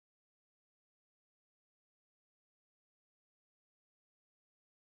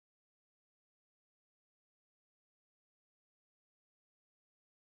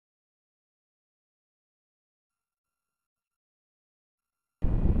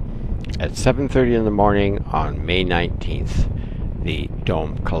At 7:30 in the morning on May 19th, the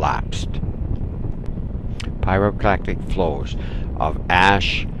dome collapsed. Pyroclastic flows of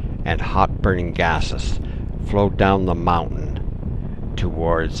ash and hot burning gases flowed down the mountain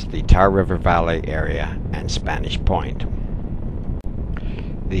towards the Tar River Valley area and Spanish Point.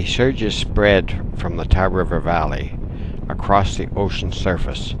 The surges spread from the Tar River Valley across the ocean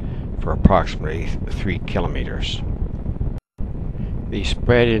surface for approximately 3 kilometers. The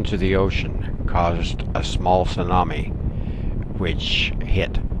spread into the ocean caused a small tsunami which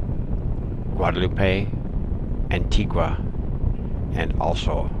hit Guadalupe, Antigua, and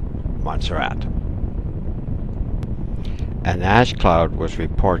also Montserrat. An ash cloud was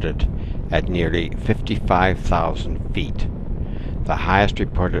reported at nearly 55,000 feet, the highest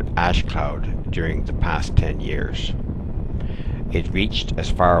reported ash cloud during the past 10 years. It reached as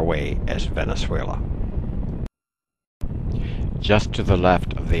far away as Venezuela. Just to the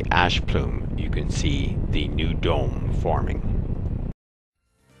left of the ash plume, you can see the new dome forming.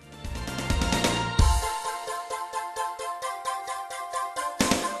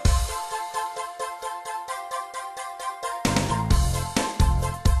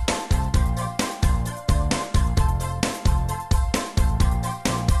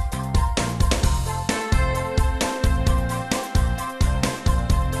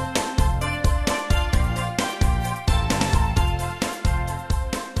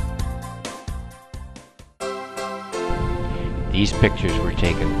 These pictures were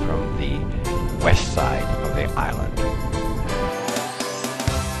taken from the west side of the island.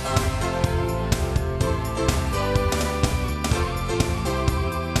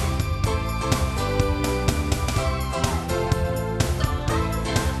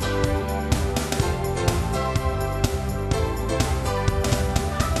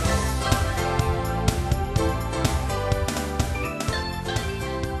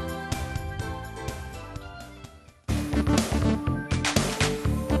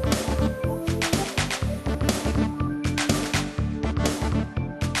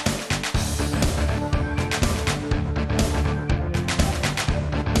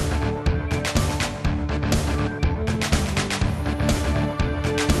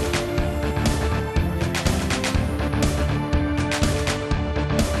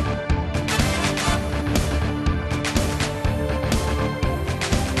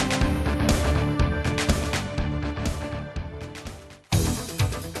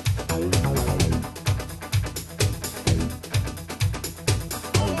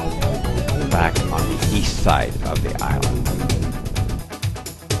 Back on the east side of the island.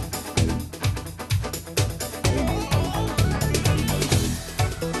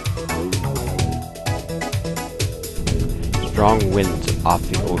 Strong winds off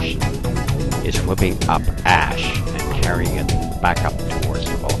the ocean is whipping up ash and carrying it back up towards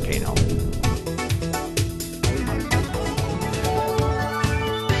the volcano.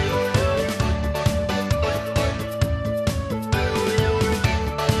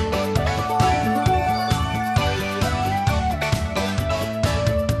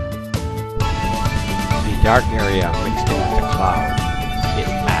 The dark area mixed in with the cloud is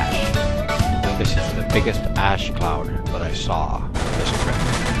ash. This is the biggest ash cloud that I saw this trip.